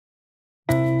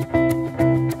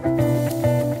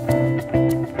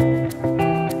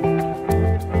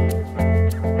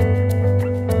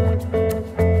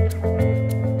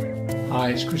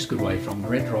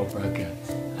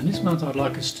This month I'd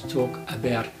like us to talk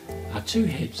about are two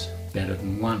heads better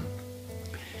than one?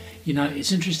 You know,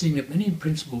 it's interesting that many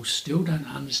principals still don't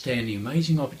understand the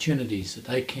amazing opportunities that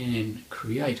they can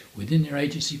create within their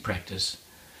agency practice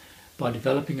by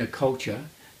developing a culture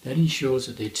that ensures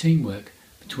that their teamwork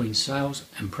between sales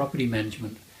and property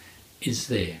management is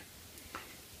there.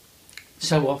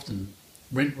 So often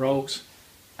rent rolls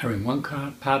are in one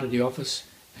part of the office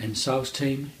and sales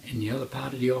team in the other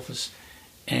part of the office,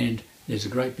 and there's a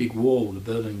great big wall, the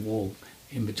Berlin Wall,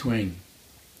 in between.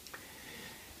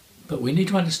 But we need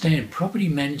to understand property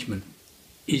management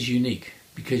is unique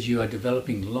because you are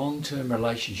developing long-term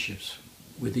relationships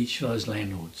with each of those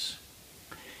landlords.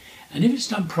 And if it's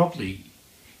done properly,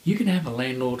 you can have a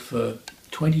landlord for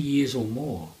 20 years or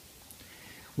more.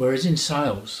 Whereas in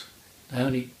sales,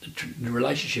 the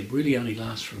relationship really only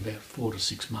lasts for about 4 to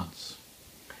 6 months.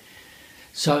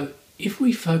 So if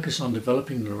we focus on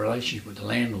developing the relationship with the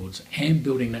landlords and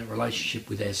building that relationship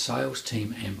with our sales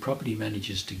team and property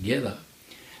managers together,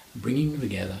 bringing them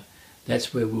together,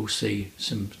 that's where we'll see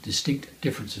some distinct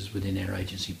differences within our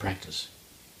agency practice.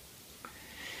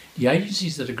 The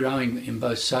agencies that are growing in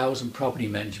both sales and property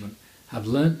management have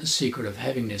learnt the secret of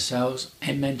having their sales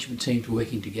and management teams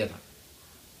working together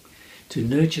to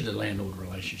nurture the landlord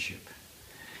relationship.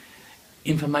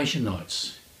 Information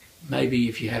nights. Maybe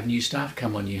if you have new staff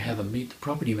come on, you have a meet the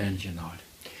property manager night.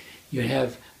 You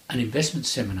have an investment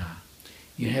seminar.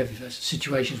 You have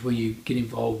situations where you get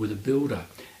involved with a builder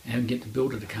and get the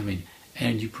builder to come in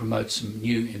and you promote some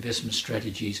new investment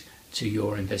strategies to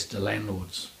your investor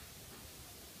landlords.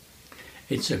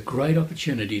 It's a great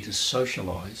opportunity to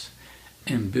socialise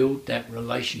and build that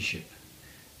relationship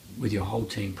with your whole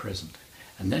team present.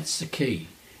 And that's the key,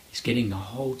 is getting the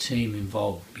whole team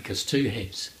involved, because two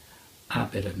heads are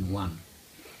better than one.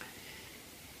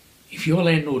 If your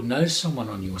landlord knows someone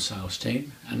on your sales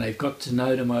team and they've got to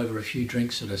know them over a few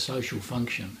drinks at a social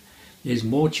function, there's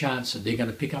more chance that they're going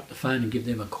to pick up the phone and give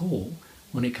them a call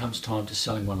when it comes time to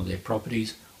selling one of their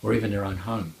properties or even their own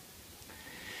home.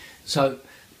 So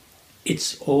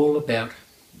it's all about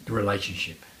the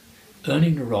relationship,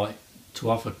 earning the right to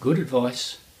offer good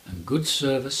advice and good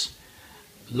service,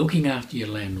 looking after your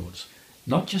landlords,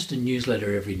 not just a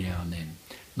newsletter every now and then,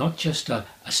 not just a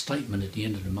statement at the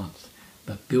end of the month,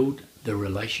 but build the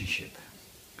relationship.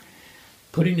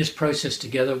 Putting this process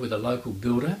together with a local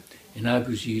builder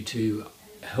enables you to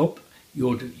help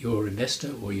your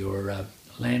investor or your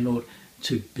landlord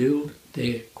to build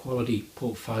their quality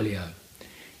portfolio.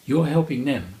 You're helping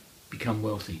them become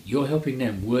wealthy. You're helping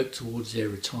them work towards their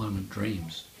retirement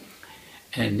dreams.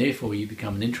 And therefore you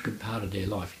become an intricate part of their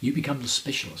life. You become the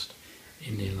specialist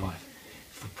in their life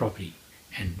for property.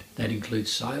 And that includes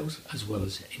sales as well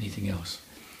as anything else.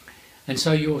 And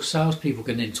so your salespeople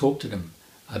can then talk to them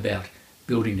about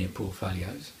building their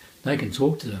portfolios. They can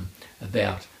talk to them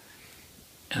about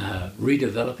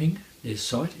redeveloping their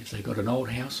site. If they've got an old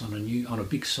house on a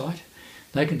big site,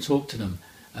 they can talk to them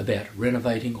about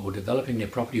renovating or developing their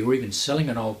property, or even selling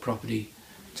an old property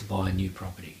to buy a new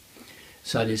property.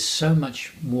 So there's so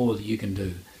much more that you can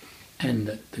do.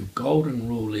 And the golden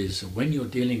rule is that when you're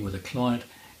dealing with a client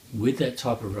with that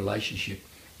type of relationship,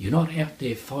 you're not out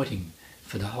there fighting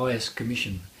for the highest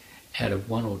commission out of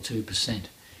 1 or 2%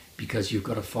 because you've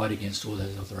got to fight against all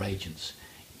those other agents.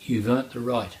 You've earned the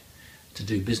right to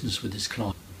do business with this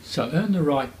client. So earn the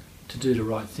right to do the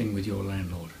right thing with your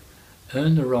landlord.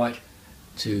 Earn the right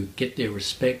to get their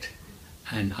respect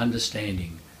and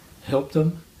understanding. Help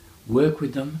them, work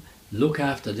with them, look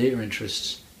after their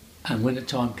interests, and when the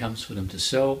time comes for them to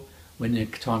sell, when the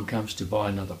time comes to buy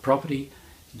another property,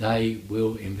 they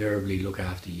will invariably look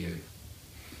after you.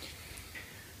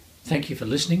 Thank you for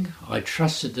listening. I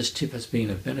trust that this tip has been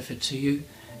of benefit to you,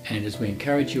 and as we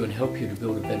encourage you and help you to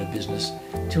build a better business.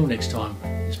 Till next time,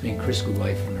 it's been Chris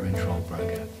Goodway from the Rent Roll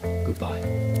Broker.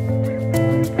 Goodbye.